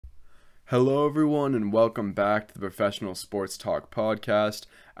Hello, everyone, and welcome back to the Professional Sports Talk podcast.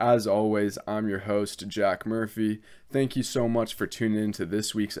 As always, I'm your host, Jack Murphy. Thank you so much for tuning in to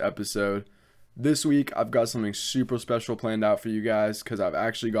this week's episode. This week, I've got something super special planned out for you guys because I've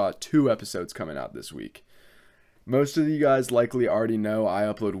actually got 2 episodes coming out this week. Most of you guys likely already know I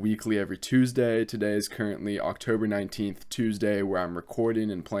upload weekly every Tuesday. Today is currently October 19th, Tuesday, where I'm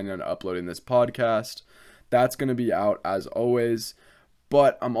recording and planning on uploading this podcast. That's going to be out as always.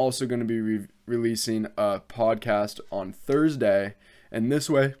 But I'm also going to be releasing a podcast on Thursday, and this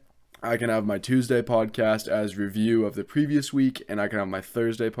way I can have my Tuesday podcast as review of the previous week, and I can have my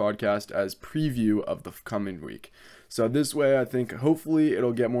Thursday podcast as preview of the coming week. So this way, I think hopefully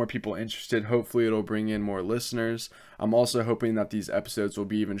it'll get more people interested. Hopefully it'll bring in more listeners. I'm also hoping that these episodes will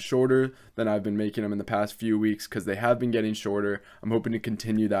be even shorter than I've been making them in the past few weeks because they have been getting shorter. I'm hoping to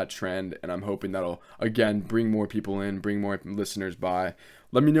continue that trend, and I'm hoping that'll, again, bring more people in, bring more listeners by.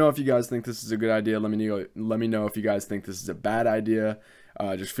 Let me know if you guys think this is a good idea. Let me know if you guys think this is a bad idea.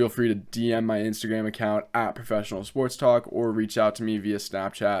 Just feel free to DM my Instagram account at Professional Sports Talk or reach out to me via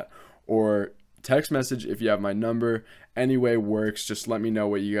Snapchat or text message if you have my number. Any way works. Just let me know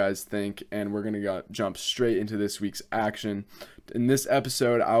what you guys think, and we're going to jump straight into this week's action. In this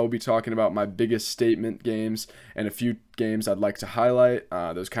episode, I will be talking about my biggest statement games and a few games I'd like to highlight.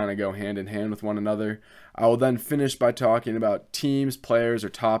 Those kind of go hand in hand with one another. I will then finish by talking about teams, players, or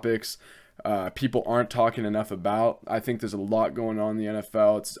topics people aren't talking enough about. I think there's a lot going on in the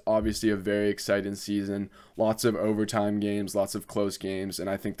NFL. It's obviously a very exciting season. Lots of overtime games, lots of close games, and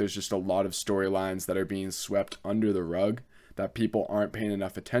I think there's just a lot of storylines that are being swept under the rug that people aren't paying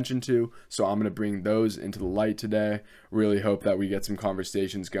enough attention to. So I'm going to bring those into the light today. Really hope that we get some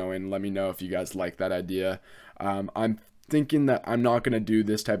conversations going. Let me know if you guys like that idea. I'm thinking that I'm not going to do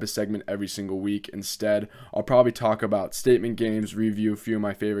this type of segment every single week. Instead, I'll probably talk about statement games, review a few of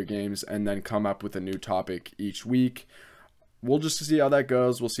my favorite games, and then come up with a new topic each week. We'll just see how that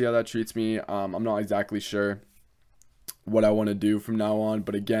goes. We'll see how that treats me. I'm not exactly sure what I want to do from now on,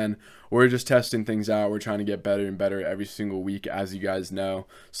 but again, we're just testing things out. We're trying to get better and better every single week, as you guys know.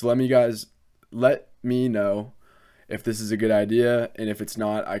 So let me know if this is a good idea, and if it's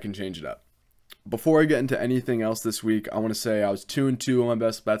not, I can change it up. Before I get into anything else this week, I want to say I was 2-2 on my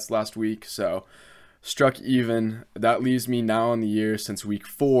best bets last week, so struck even. That leaves me now in the year since week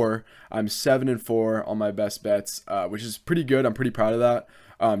 4. I'm 7-4 on my best bets, which is pretty good. I'm pretty proud of that.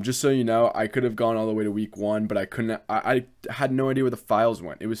 Just so you know, I could have gone all the way to week 1, but I couldn't. I had no idea where the files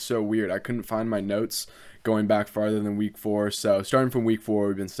went. It was so weird. I couldn't find my notes going back farther than week 4. So starting from week 4,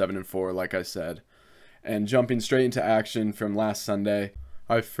 we've been 7-4, like I said. And jumping straight into action from last Sunday,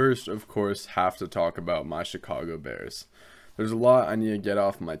 I first, of course, have to talk about my Chicago Bears. There's a lot I need to get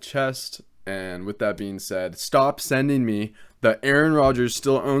off my chest, and with that being said, stop sending me the Aaron Rodgers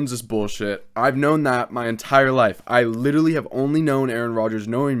still owns this bullshit. I've known that my entire life. I literally have only known Aaron Rodgers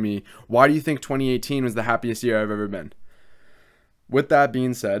knowing me. Why do you think 2018 was the happiest year I've ever been? With that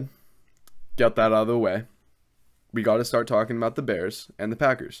being said, get that out of the way. We got to start talking about the Bears and the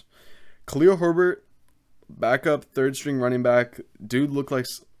Packers. Khalil Herbert, backup third string running back, dude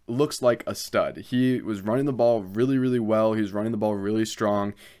looks like a stud. He was running the ball really, really well. He was running the ball really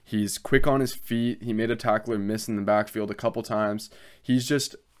strong. He's quick on his feet. He made a tackler miss in the backfield a couple times.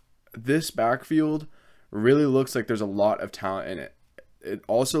 This backfield really looks like there's a lot of talent in it. It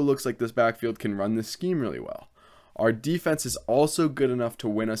also looks like this backfield can run this scheme really well. Our defense is also good enough to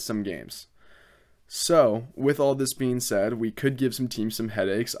win us some games. So, with all this being said, we could give some teams some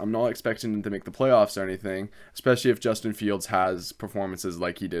headaches. I'm not expecting them to make the playoffs or anything, especially if Justin Fields has performances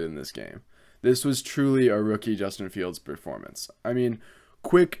like he did in this game. This was truly a rookie Justin Fields performance. I mean,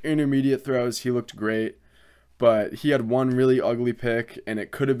 quick intermediate throws, he looked great, but he had one really ugly pick, and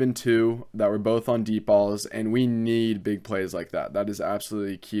it could have been 2 that were both on deep balls, and we need big plays like that. That is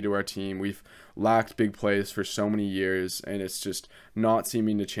absolutely key to our team. We've lacked big plays for so many years, and it's just not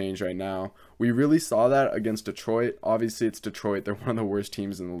seeming to change right now. We really saw that against Detroit. Obviously, it's Detroit. They're one of the worst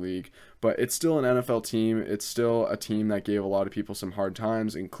teams in the league, but it's still an NFL team. It's still a team that gave a lot of people some hard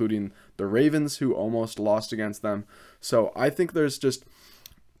times, including the Ravens, who almost lost against them. So I think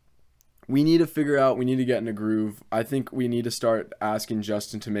we need to figure out, we need to get in a groove. I think we need to start asking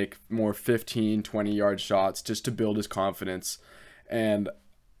Justin to make more 15, 20-yard shots just to build his confidence. And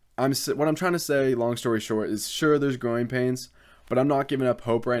what I'm trying to say, long story short, is sure, there's growing pains, but I'm not giving up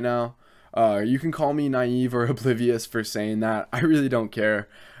hope right now. You can call me naive or oblivious for saying that. I really don't care.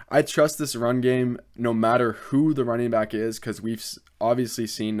 I trust this run game no matter who the running back is, because we've obviously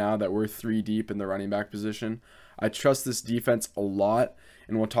seen now that we're 3 deep in the running back position. I trust this defense a lot,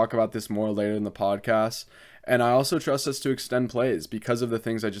 and we'll talk about this more later in the podcast. And I also trust us to extend plays because of the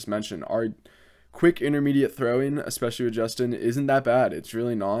things I just mentioned. Our quick intermediate throwing, especially with Justin, isn't that bad. It's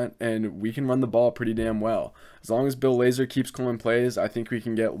really not, and we can run the ball pretty damn well. As long as Bill Lazor keeps calling plays, I think we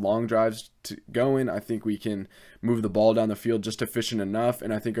can get long drives going. I think we can move the ball down the field just efficient enough,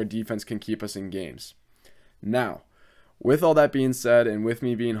 and I think our defense can keep us in games. Now, with all that being said, and with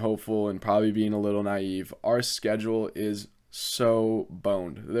me being hopeful and probably being a little naive, our schedule is so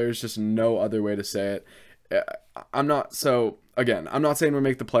boned. There's just no other way to say it. I'm not saying we'll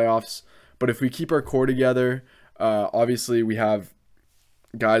make the playoffs, but if we keep our core together, obviously we have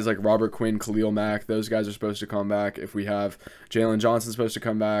guys like Robert Quinn, Khalil Mack, those guys are supposed to come back. If we have Jalen Johnson supposed to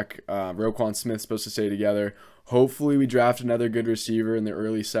come back, Roquan Smith supposed to stay together. Hopefully we draft another good receiver in the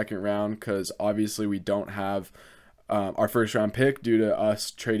early second round, because obviously we don't have our first round pick due to us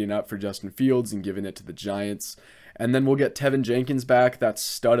trading up for Justin Fields and giving it to the Giants. And then we'll get Tevin Jenkins back, that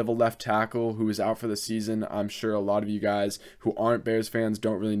stud of a left tackle who is out for the season. I'm sure a lot of you guys who aren't Bears fans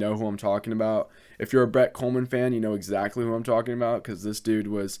don't really know who I'm talking about. If you're a Brett Coleman fan, you know exactly who I'm talking about, because this dude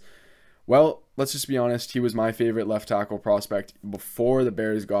was, well, let's just be honest, he was my favorite left tackle prospect before the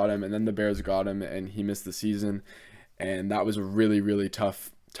Bears got him, and then the Bears got him, and he missed the season. And that was a really, really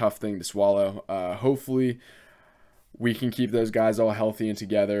tough thing to swallow. Hopefully we can keep those guys all healthy and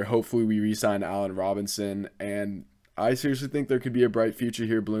together. Hopefully we re-sign Allen Robinson, and I seriously think there could be a bright future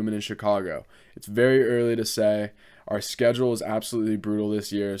here blooming in Chicago. It's very early to say. Our schedule is absolutely brutal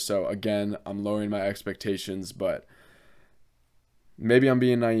this year, so again, I'm lowering my expectations, but maybe I'm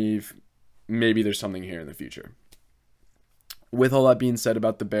being naive. Maybe there's something here in the future. With all that being said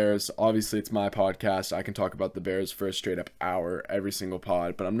about the Bears, obviously it's my podcast. I can talk about the Bears for a straight up hour every single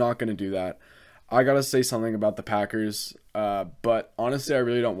pod, but I'm not going to do that. I got to say something about the Packers, but honestly, I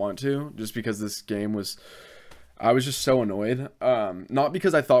really don't want to, just because this game I was just so annoyed. Not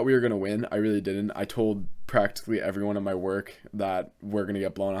because I thought we were going to win. I really didn't. I told practically everyone at my work that we're going to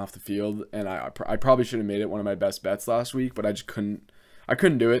get blown off the field, and I probably should have made it one of my best bets last week, but I just couldn't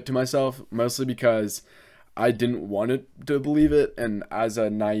do it to myself, mostly because I didn't want to believe it, and as a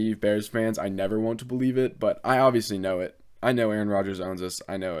naive Bears fans, I never want to believe it, but I obviously know it. I know Aaron Rodgers owns us.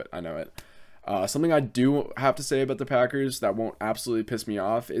 I know it. Something I do have to say about the Packers that won't absolutely piss me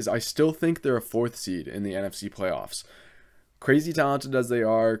off is I still think they're a 4th seed in the NFC playoffs. Crazy talented as they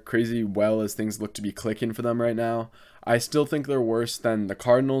are, crazy well as things look to be clicking for them right now, I still think they're worse than the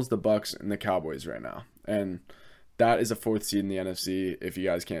Cardinals, the Bucks, and the Cowboys right now. And that is a 4th seed in the NFC. If you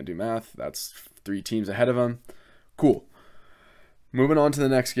guys can't do math, that's 3 teams ahead of them. Cool. Moving on to the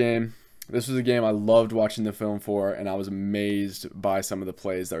next game. This was a game I loved watching the film for, and I was amazed by some of the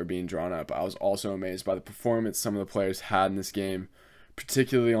plays that were being drawn up. I was also amazed by the performance some of the players had in this game,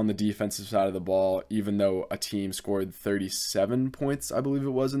 particularly on the defensive side of the ball, even though a team scored 37 points, I believe it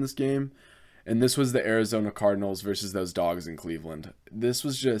was, in this game. And this was the Arizona Cardinals versus those dogs in Cleveland. This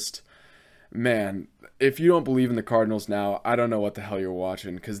was just, man, if you don't believe in the Cardinals now, I don't know what the hell you're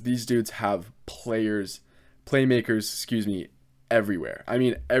watching, because these dudes have playmakers, everywhere. I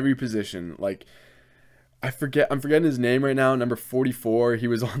mean, every position. Like, I'm forgetting his name right now. Number 44. He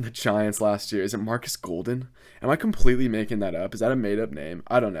was on the Giants last year. Is it Marcus Golden? Am I completely making that up? Is that a made-up name?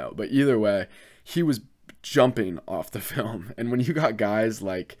 I don't know. But either way, he was jumping off the film. And when you got guys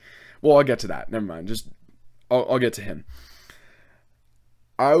like, well, I'll get to that. Never mind. I'll get to him.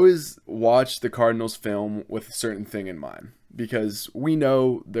 I always watch the Cardinals film with a certain thing in mind, because we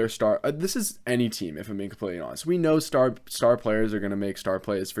know their star. This is any team, if I'm being completely honest. We know star players are going to make star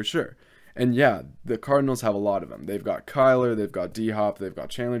plays for sure. And yeah, the Cardinals have a lot of them. They've got Kyler, they've got D-Hop, they've got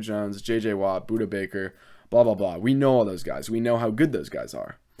Chandler Jones, J.J. Watt, Budda Baker, blah, blah, blah. We know all those guys. We know how good those guys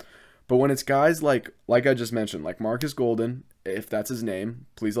are. But when it's guys like I just mentioned, like Marcus Golden, if that's his name,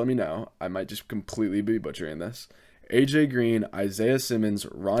 please let me know. I might just completely be butchering this. A.J. Green, Isaiah Simmons,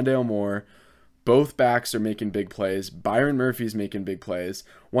 Rondale Moore, both backs are making big plays. Byron Murphy's making big plays.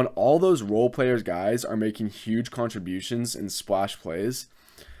 When all those role players guys are making huge contributions and splash plays,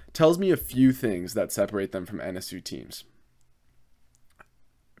 tells me a few things that separate them from NSU teams.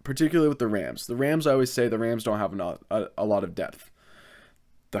 Particularly with the Rams. The Rams, I always say the Rams don't have a lot of depth.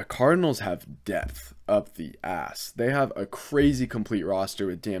 The Cardinals have depth up the ass. They have a crazy complete roster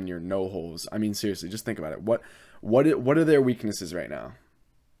with damn near no holes. I mean, seriously, just think about it. What are their weaknesses right now?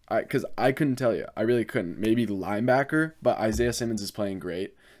 Because I couldn't tell you. I really couldn't. Maybe linebacker, but Isaiah Simmons is playing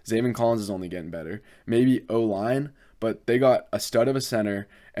great. Zayvon Collins is only getting better. Maybe O-line, but they got a stud of a center,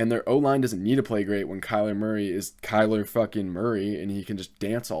 and their O-line doesn't need to play great when Kyler Murray is Kyler fucking Murray, and he can just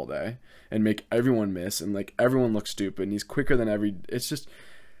dance all day and make everyone miss, and like everyone looks stupid, and he's quicker than it's just,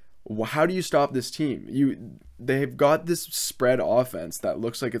 How do you stop this team? They've got this spread offense that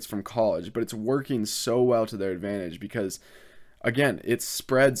looks like it's from college, but it's working so well to their advantage because, again, it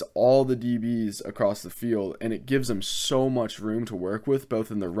spreads all the DBs across the field and it gives them so much room to work with, both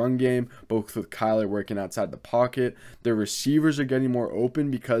in the run game, both with Kyler working outside the pocket. Their receivers are getting more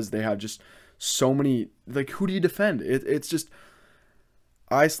open because they have just so many. Like, who do you defend? It's just,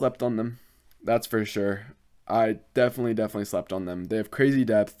 I slept on them. That's for sure. I definitely slept on them. They have crazy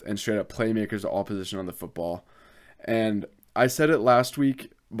depth and straight up playmakers at all positions on the football. And I said it last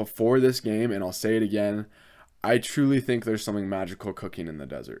week before this game, and I'll say it again. I truly think there's something magical cooking in the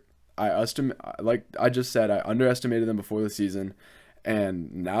desert. Like I just said, I underestimated them before the season,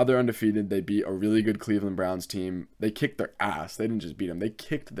 and now they're undefeated. They beat a really good Cleveland Browns team. They kicked their ass. They didn't just beat them. They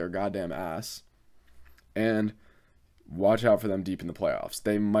kicked their goddamn ass. And watch out for them deep in the playoffs.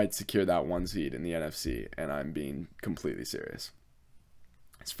 They might secure that 1 seed in the NFC, and I'm being completely serious.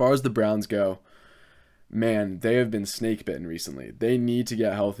 As far as the Browns go, man, they have been snake bitten recently. They need to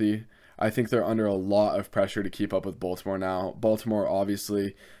get healthy. I think they're under a lot of pressure to keep up with Baltimore now. Baltimore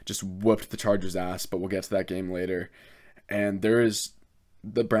obviously just whooped the Chargers' ass, but we'll get to that game later. And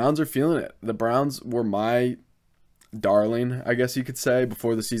the Browns are feeling it. The Browns were my darling, I guess you could say,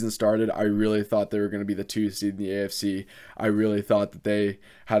 before the season started. I really thought they were going to be the 2 seed in the AFC. I really thought that they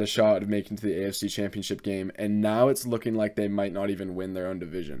had a shot of making to the AFC Championship game, and now it's looking like they might not even win their own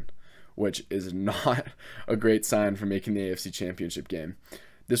division, which is not a great sign for making the AFC Championship game.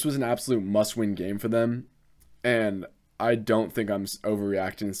 This was an absolute must-win game for them, and I don't think I'm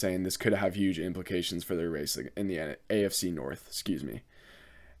overreacting and saying this could have huge implications for their race in the AFC North,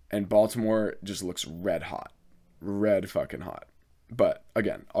 And Baltimore just looks red hot. Red fucking hot. But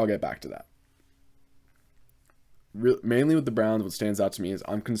again, I'll get back to that. Mainly with the Browns, what stands out to me is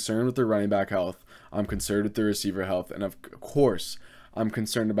I'm concerned with their running back health. I'm concerned with their receiver health. And of course, I'm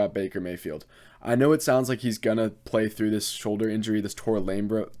concerned about Baker Mayfield. I know it sounds like he's going to play through this shoulder injury, this torn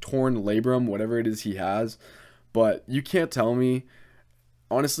labrum, whatever it is he has. But you can't tell me.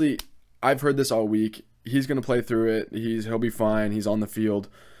 Honestly, I've heard this all week. He's going to play through it. He'll be fine. He's on the field.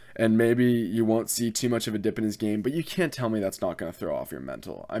 And maybe you won't see too much of a dip in his game, but you can't tell me that's not going to throw off your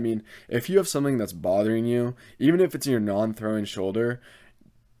mental. I mean, if you have something that's bothering you, even if it's in your non-throwing shoulder,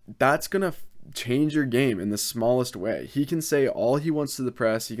 that's going to change your game in the smallest way. He can say all he wants to the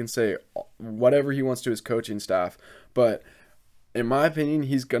press. He can say whatever he wants to his coaching staff, but in my opinion,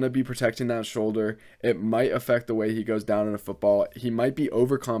 he's going to be protecting that shoulder. It might affect the way he goes down in a football. He might be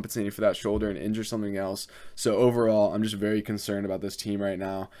overcompensating for that shoulder and injure something else. So overall, I'm just very concerned about this team right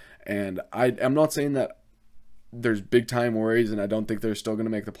now. And I'm not saying that there's big time worries and I don't think they're still going to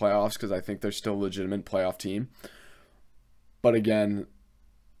make the playoffs because I think they're still a legitimate playoff team. But again,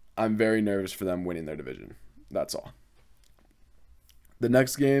 I'm very nervous for them winning their division. That's all. The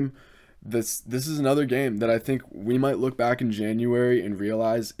next game, This is another game that I think we might look back in January and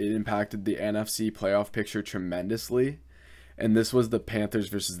realize it impacted the NFC playoff picture tremendously. And this was the Panthers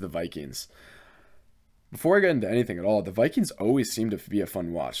versus the Vikings. Before I get into anything at all, the Vikings always seem to be a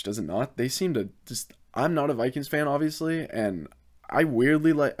fun watch, does it not? They seem to just... I'm not a Vikings fan, obviously, and I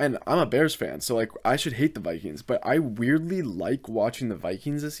weirdly like... And I'm a Bears fan, so like I should hate the Vikings, but I weirdly like watching the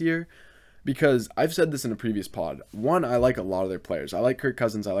Vikings this year. Because I've said this in a previous pod. One, I like a lot of their players. I like Kirk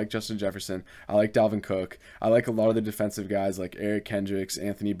Cousins. I like Justin Jefferson. I like Dalvin Cook. I like a lot of the defensive guys like Eric Kendricks,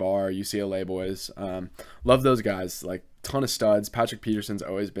 Anthony Barr, UCLA boys. Love those guys. Like, ton of studs. Patrick Peterson's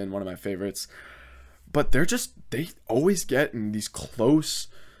always been one of my favorites. But they always get in these close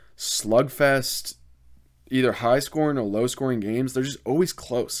slugfest, either high scoring or low scoring games. They're just always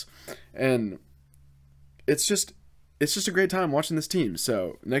close. And it's just a great time watching this team.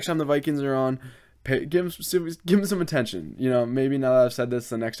 So next time the Vikings are on, give them some attention. You know, maybe now that I've said this,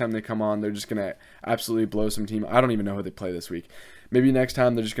 the next time they come on, they're just going to absolutely blow some team. I don't even know who they play this week. Maybe next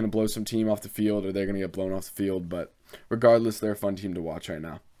time they're just going to blow some team off the field or they're going to get blown off the field. But regardless, they're a fun team to watch right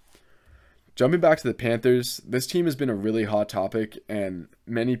now. Jumping back to the Panthers, this team has been a really hot topic, and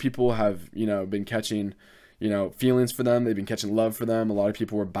many people have, been catching, feelings for them. They've been catching love for them. A lot of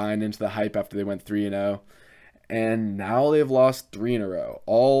people were buying into the hype after they went 3-0. And now they've lost 3 in a row,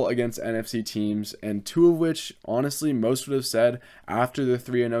 all against NFC teams, and 2 of which, honestly, most would have said after the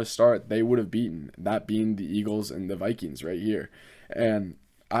 3-0 start, they would have beaten, that being the Eagles and the Vikings right here. And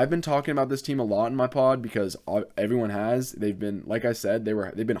I've been talking about this team a lot in my pod because everyone has. They've been, like I said,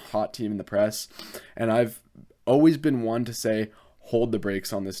 they've been a hot team in the press, and I've always been one to say, hold the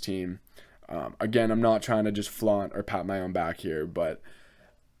brakes on this team. Again, I'm not trying to just flaunt or pat my own back here, but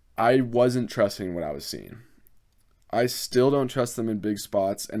I wasn't trusting what I was seeing. I still don't trust them in big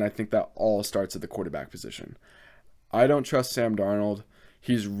spots, and I think that all starts at the quarterback position. I don't trust Sam Darnold.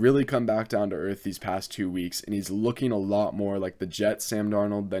 He's really come back down to earth these past 2 weeks, and he's looking a lot more like the Jets Sam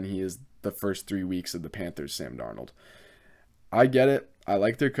Darnold than he is the first 3 weeks of the Panthers Sam Darnold. I get it. I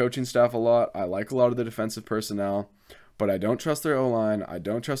like their coaching staff a lot. I like a lot of the defensive personnel, but I don't trust their O-line. I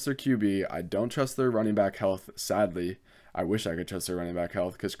don't trust their QB. I don't trust their running back health, sadly. I wish I could trust their running back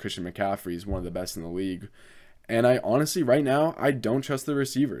health because Christian McCaffrey is one of the best in the league. And I honestly, right now, I don't trust the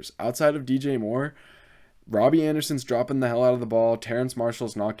receivers. Outside of DJ Moore, Robbie Anderson's dropping the hell out of the ball. Terrence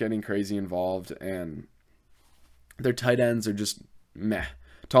Marshall's not getting crazy involved. And their tight ends are just meh.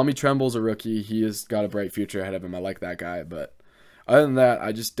 Tommy Tremble's a rookie. He has got a bright future ahead of him. I like that guy. But other than that,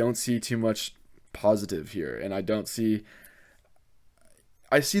 I just don't see too much positive here. And I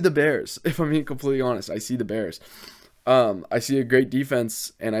see the Bears. If I'm being completely honest, I see the Bears. I see a great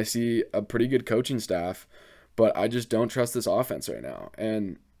defense, and I see a pretty good coaching staff, but I just don't trust this offense right now.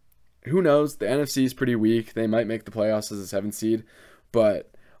 And who knows? The NFC is pretty weak. They might make the playoffs as a 7th seed,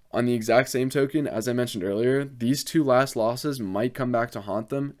 but on the exact same token, as I mentioned earlier, these 2 last losses might come back to haunt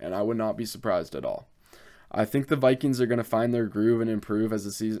them, and I would not be surprised at all. I think the Vikings are going to find their groove and improve as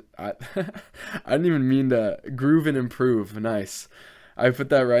the season. I didn't even mean to groove and improve. Nice. I put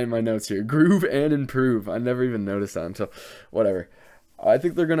that right in my notes here. Groove and improve. I never even noticed that until whatever. I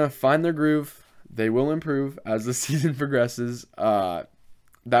think they're going to find their groove. They will improve as the season progresses. That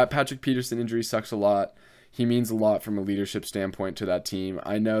Patrick Peterson injury sucks a lot. He means a lot from a leadership standpoint to that team.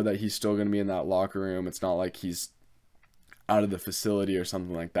 I know that he's still going to be in that locker room. It's not like he's out of the facility or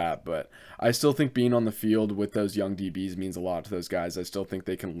something like that, but I still think being on the field with those young DBs means a lot to those guys. I still think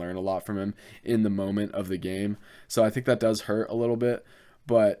they can learn a lot from him in the moment of the game. So I think that does hurt a little bit,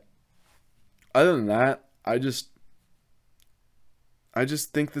 but other than that, I just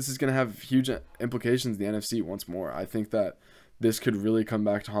think this is going to have huge implications in the NFC once more. I think that this could really come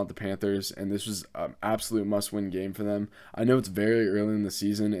back to haunt the Panthers, and this was an absolute must-win game for them. I know it's very early in the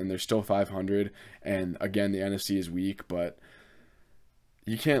season, and they're still 500, and again, the NFC is weak, but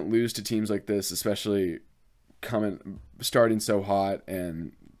you can't lose to teams like this, especially starting so hot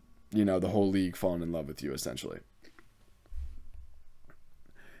and, the whole league falling in love with you, essentially.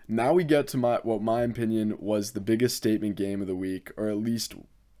 Now we get to what my opinion was the biggest statement game of the week, or at least,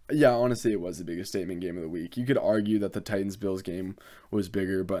 yeah, honestly, it was the biggest statement game of the week. You could argue that the Titans-Bills game was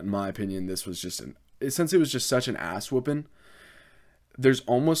bigger, but in my opinion, this was just since it was just such an ass whooping, there's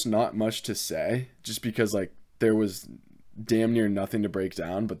almost not much to say, just because there was damn near nothing to break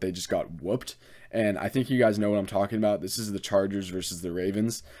down, but they just got whooped. And I think you guys know what I'm talking about. This is the Chargers versus the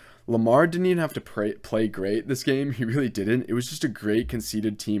Ravens. Lamar didn't even have to play great this game. He really didn't. It was just a great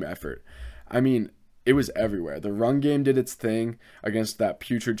conceded team effort. I mean, it was everywhere. The run game did its thing against that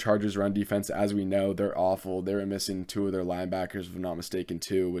putrid Chargers run defense. As we know, they're awful. They were missing 2 of their linebackers, if I'm not mistaken,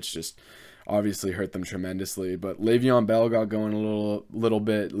 too, which just obviously hurt them tremendously. But Le'Veon Bell got going a little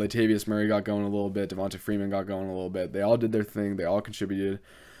bit. Latavius Murray got going a little bit. Devonta Freeman got going a little bit. They all did their thing. They all contributed.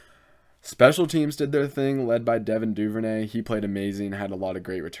 Special teams did their thing, led by Devin Duvernay. He played amazing, had a lot of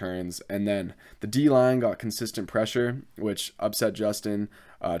great returns. And then the D-line got consistent pressure, which upset Justin.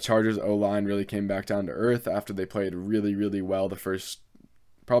 Chargers O-line really came back down to earth after they played really, really well the first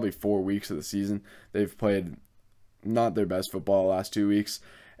probably 4 weeks of the season. They've played not their best football the last 2 weeks.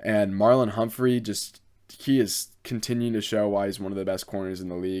 And Marlon Humphrey, he is continuing to show why he's one of the best corners in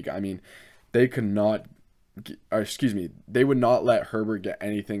the league. I mean, they would not let Herbert get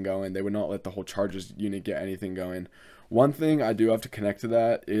anything going. They would not let the whole Chargers unit get anything going. One thing I do have to connect to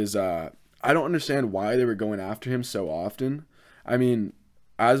that is I don't understand why they were going after him so often. I mean,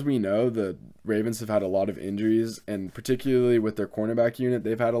 as we know, the Ravens have had a lot of injuries, and particularly with their cornerback unit,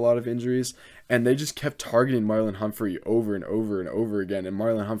 they've had a lot of injuries, and they just kept targeting Marlon Humphrey over and over and over again, and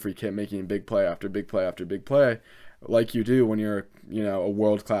Marlon Humphrey kept making big play after big play after big play, like you do when you're, a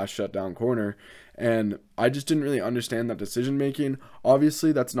world-class shutdown corner. And I just didn't really understand that decision-making.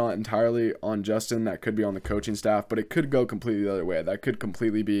 Obviously, that's not entirely on Justin. That could be on the coaching staff, but it could go completely the other way. That could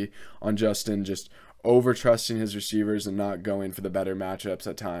completely be on Justin just over-trusting his receivers and not going for the better matchups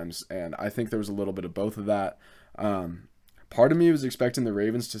at times. And I think there was a little bit of both of that. Part of me was expecting the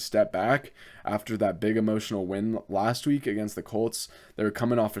Ravens to step back after that big emotional win last week against the Colts. They were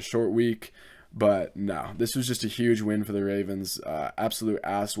coming off a short week. But no, this was just a huge win for the Ravens. Absolute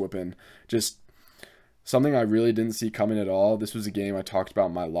ass whooping. Just something I really didn't see coming at all. This was a game I talked about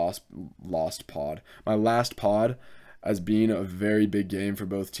in my last pod. as being a very big game for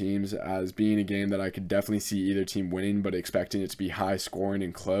both teams, as being a game that I could definitely see either team winning, but expecting it to be high scoring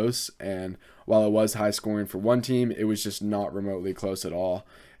and close. And while it was high scoring for one team, it was just not remotely close at all.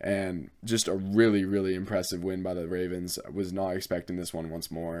 And just a really, really impressive win by the Ravens. I was not expecting this one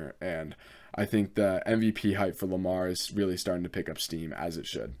once more. And I think the MVP hype for Lamar is really starting to pick up steam, as it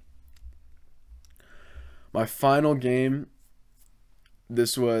should. My final game,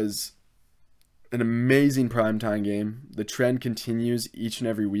 this was an amazing primetime game. The trend continues each and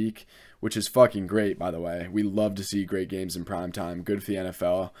every week, which is fucking great, by the way. We love to see great games in primetime. Good for the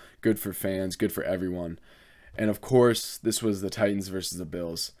NFL, good for fans, good for everyone. And of course, this was the Titans versus the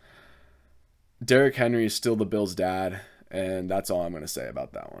Bills. Derrick Henry is still the Bills' dad, and that's all I'm going to say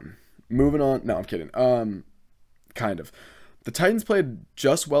about that one. Moving on. No, I'm kidding. Kind of. The Titans played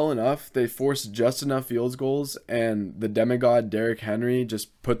just well enough. They forced just enough field goals, and the demigod Derrick Henry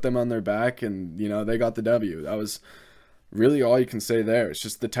just put them on their back, and, they got the W. That was really all you can say there. It's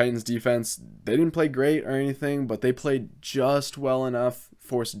just the Titans defense, they didn't play great or anything, but they played just well enough,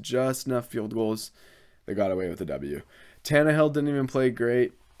 forced just enough field goals. They got away with the W. Tannehill didn't even play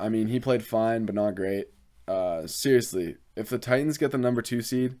great. I mean, he played fine, but not great. Seriously, if the Titans get the number 2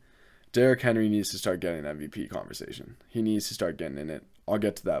 seed, Derrick Henry needs to start getting an MVP conversation. He needs to start getting in it. I'll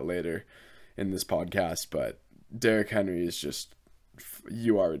get to that later in this podcast, but Derrick Henry is just,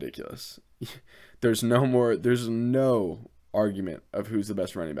 you are ridiculous. There's no argument of who's the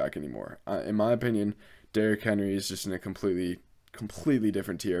best running back anymore. In my opinion, Derrick Henry is just in a completely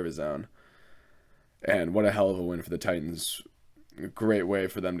different tier of his own. And what a hell of a win for the Titans. A great way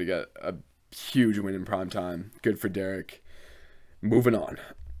for them to get a huge win in prime time. Good for Derrick. Moving on.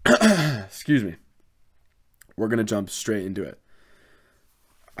 Excuse me. We're going to jump straight into it.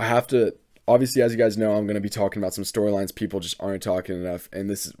 I have to, obviously, as you guys know, I'm going to be talking about some storylines people just aren't talking enough. And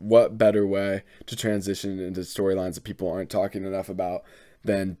this is what better way to transition into storylines that people aren't talking enough about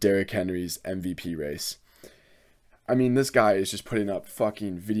than Derrick Henry's MVP race. I mean, this guy is just putting up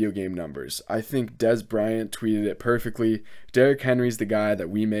fucking video game numbers. I think Des Bryant tweeted it perfectly. Derrick Henry's the guy that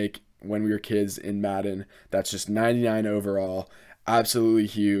we make when we were kids in Madden. That's just 99 overall. Absolutely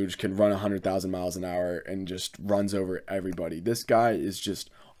huge, can run 100,000 miles an hour and just runs over everybody. This guy is just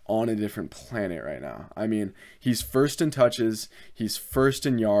on a different planet right now. I mean, he's first in touches. He's first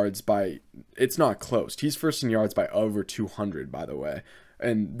in yards by, it's not close. He's first in yards by over 200, by the way.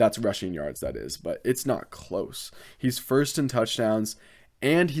 And that's rushing yards, that is. But it's not close. He's first in touchdowns,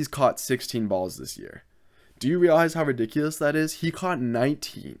 and he's caught 16 balls this year. Do you realize how ridiculous that is? He caught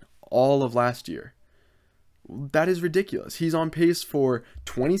 19 all of last year. That is ridiculous. He's on pace for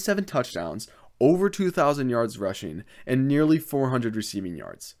 27 touchdowns, over 2,000 yards rushing, and nearly 400 receiving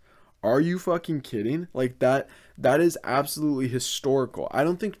yards. Are you fucking kidding? Like, that is absolutely historical. I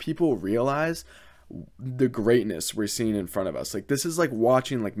don't think people realize the greatness we're seeing in front of us. Like, this is like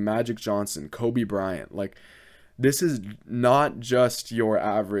watching like Magic Johnson, Kobe Bryant. Like, this is not just your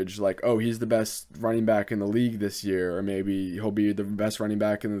average, like, oh, he's the best running back in the league this year, or maybe he'll be the best running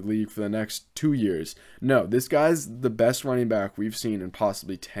back in the league for the next 2 years. No, this guy's the best running back we've seen in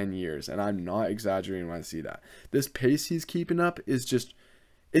possibly 10 years, and I'm not exaggerating when I see that. This pace he's keeping up is just,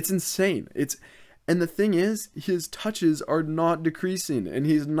 it's insane. And the thing is, his touches are not decreasing, and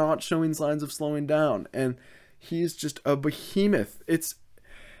he's not showing signs of slowing down, and he's just a behemoth.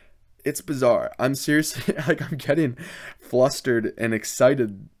 It's bizarre. I'm seriously, like, I'm getting flustered and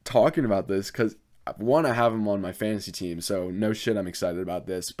excited talking about this because, one, I have him on my fantasy team, so no shit, I'm excited about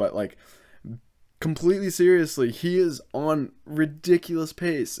this. But, like, completely seriously, he is on ridiculous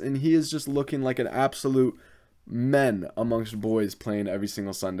pace, and he is just looking like an absolute men amongst boys playing every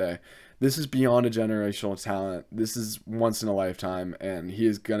single Sunday. This is beyond a generational talent. This is once in a lifetime, and he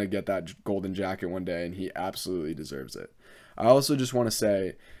is going to get that golden jacket one day, and he absolutely deserves it. I also just want to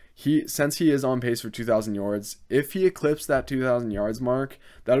say, since he is on pace for 2,000 yards, if he eclipsed that 2,000 yards mark,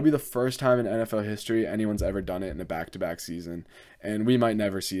 that'll be the first time in NFL history anyone's ever done it in a back-to-back season. And we might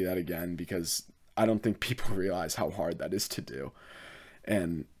never see that again because I don't think people realize how hard that is to do.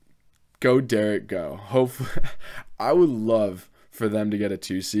 And go Derrick, go. Hopefully, I would love for them to get a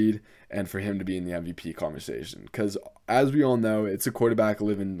 2 seed and for him to be in the MVP conversation. Because as we all know, it's a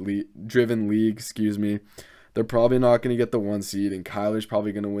quarterback-driven league. They're probably not going to get the 1 seed, and Kyler's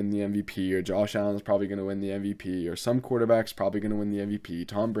probably going to win the MVP, or Josh Allen's probably going to win the MVP, or some quarterback's probably going to win the MVP,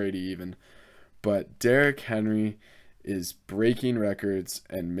 Tom Brady even. But Derrick Henry is breaking records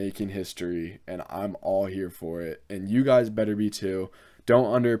and making history, and I'm all here for it. And you guys better be too. Don't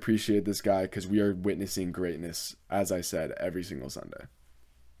underappreciate this guy because we are witnessing greatness, as I said, every single Sunday.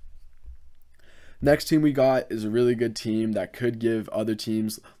 Next team we got is a really good team that could give other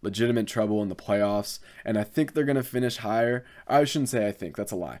teams legitimate trouble in the playoffs, and I think they're going to finish higher. I shouldn't say I think,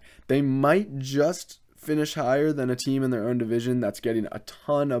 that's a lie. They might just finish higher than a team in their own division that's getting a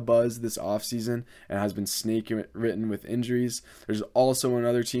ton of buzz this offseason and has been snake-written with injuries. There's also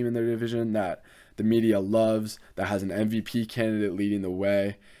another team in their division that the media loves that has an MVP candidate leading the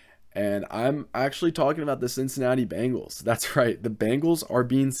way. And I'm actually talking about the Cincinnati Bengals. That's right. The Bengals are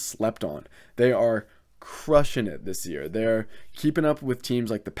being slept on. They are crushing it this year. They're keeping up with teams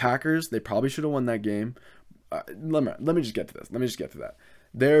like the Packers. They probably should have won that game. Let me just get to this. Let me just get to that.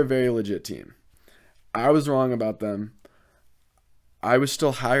 They're a very legit team. I was wrong about them. I was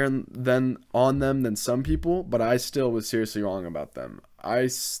still higher on them than some people, but I still was seriously wrong about them. I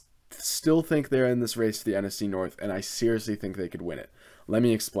still think they're in this race to the NFC North, and I seriously think they could win it. Let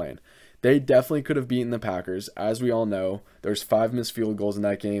me explain. They definitely could have beaten the Packers. As we all know, there's 5 missed field goals in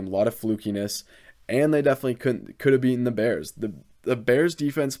that game, a lot of flukiness, and they definitely could have beaten the Bears. The Bears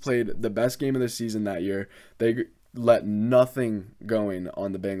defense played the best game of the season that year. They let nothing going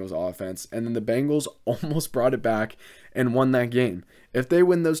on the Bengals offense, and then the Bengals almost brought it back and won that game. If they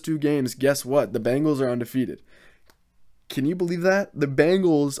win those 2 games, guess what? The Bengals are undefeated. Can you believe that? The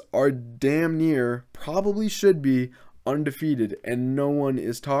Bengals are damn near, probably should be, undefeated, and no one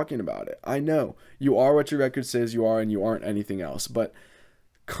is talking about it. I know you are what your record says you are, and you aren't anything else, but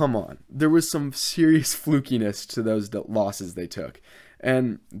come on. There was some serious flukiness to those losses they took,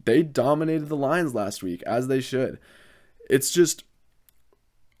 and they dominated the Lions last week, as they should. It's just,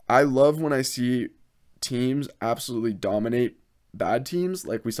 I love when I see teams absolutely dominate bad teams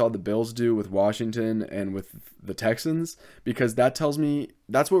like we saw the Bills do with Washington and with the Texans, because that tells me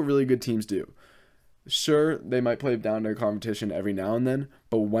that's what really good teams do. Sure, they might play down their competition every now and then,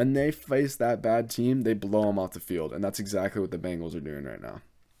 but when they face that bad team, they blow them off the field, and that's exactly what the Bengals are doing right now.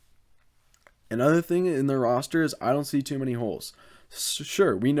 Another thing in their roster is I don't see too many holes.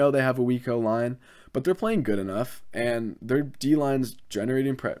 Sure, we know they have a weak O-line, but they're playing good enough, and their D-line's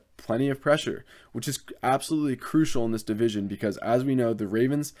generating plenty of pressure, which is absolutely crucial in this division because, as we know, the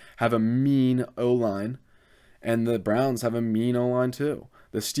Ravens have a mean O-line, and the Browns have a mean O-line too.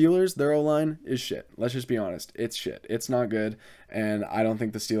 The Steelers, their O-line is shit. Let's just be honest. It's shit. It's not good, and I don't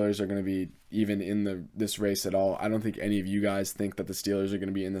think the Steelers are going to be even in this race at all. I don't think any of you guys think that the Steelers are going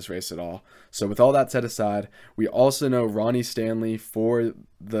to be in this race at all. So with all that set aside, we also know Ronnie Stanley for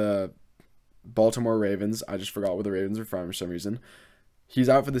the Baltimore Ravens. I just forgot where the Ravens are from for some reason. He's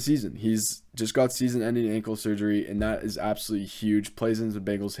out for the season. He's just got season-ending ankle surgery, and that is absolutely huge. Plays into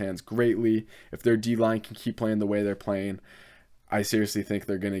the Bengals' hands greatly. If their D-line can keep playing the way they're playing, I seriously think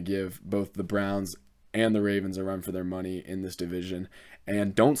they're going to give both the Browns and the Ravens a run for their money in this division.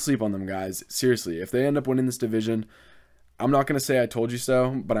 And don't sleep on them, guys. Seriously, if they end up winning this division, I'm not going to say I told you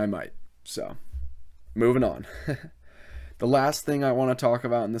so, but I might. So, moving on. The last thing I want to talk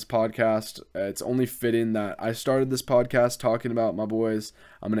about in this podcast, it's only fitting that I started this podcast talking about my boys.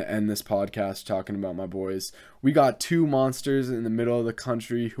 I'm going to end this podcast talking about my boys. We got 2 monsters in the middle of the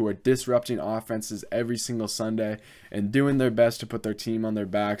country who are disrupting offenses every single Sunday and doing their best to put their team on their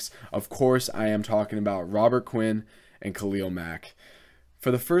backs. Of course, I am talking about Robert Quinn and Khalil Mack. For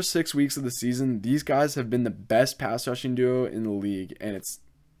the first 6 weeks of the season, these guys have been the best pass rushing duo in the league, and it's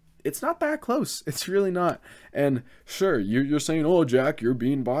not that close. It's really not. And sure, you're saying, oh, Jack, you're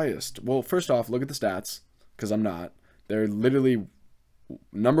being biased. Well, first off, look at the stats, because I'm not. They're literally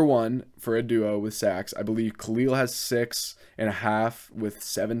number 1 for a duo with sacks. I believe Khalil has 6.5 with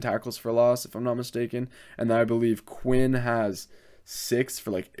 7 tackles for loss, if I'm not mistaken. And then I believe Quinn has 6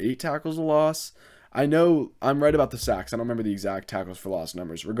 for like 8 tackles for loss. I know I'm right about the sacks. I don't remember the exact tackles for loss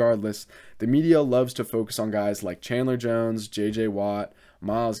numbers. Regardless, the media loves to focus on guys like Chandler Jones, J.J. Watt,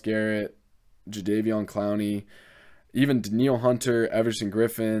 Myles Garrett, Jadeveon Clowney, even Danielle Hunter, Everson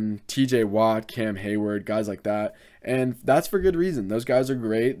Griffin, TJ Watt, Cam Hayward, guys like that. And that's for good reason. Those guys are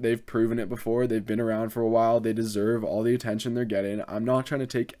great. They've proven it before. They've been around for a while. They deserve all the attention they're getting. I'm not trying to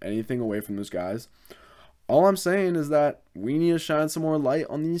take anything away from those guys. All I'm saying is that we need to shine some more light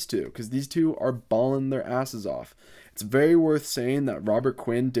on these two because these two are balling their asses off. It's very worth saying that Robert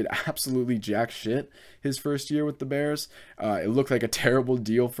Quinn did absolutely jack shit his first year with the Bears. It looked like a terrible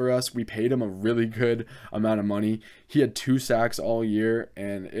deal for us. We paid him a really good amount of money. He had 2 sacks all year,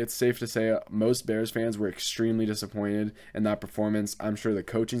 and it's safe to say most Bears fans were extremely disappointed in that performance. I'm sure the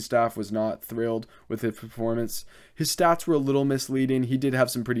coaching staff was not thrilled with his performance. His stats were a little misleading. He did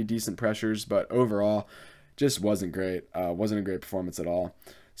have some pretty decent pressures, but overall, just wasn't great. Wasn't a great performance at all.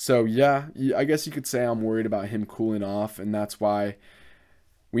 So, yeah, I guess you could say I'm worried about him cooling off, and that's why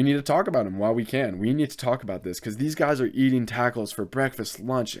we need to talk about him while we can. We need to talk about this because these guys are eating tackles for breakfast,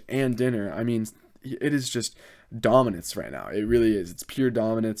 lunch, and dinner. I mean, it is just dominance right now. It really is. It's pure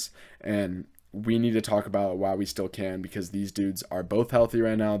dominance, and we need to talk about why we still can, because these dudes are both healthy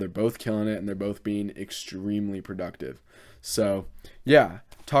right now. They're both killing it, and they're both being extremely productive. So, yeah,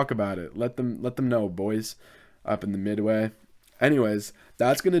 talk about it. Let them know, boys, up in the Midway. Anyways,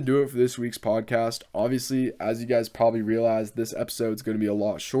 that's going to do it for this week's podcast. Obviously, as you guys probably realize, this episode's going to be a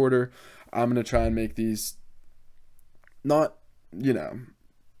lot shorter. I'm going to try and make these not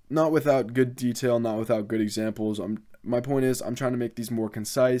without good detail, not without good examples. My point is, I'm trying to make these more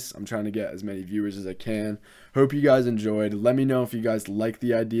concise. I'm trying to get as many viewers as I can. Hope you guys enjoyed. Let me know if you guys like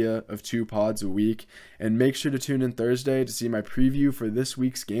the idea of 2 pods a week. And make sure to tune in Thursday to see my preview for this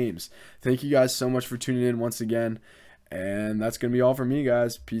week's games. Thank you guys so much for tuning in once again. And that's going to be all from me,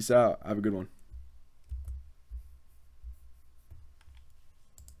 guys. Peace out. Have a good one.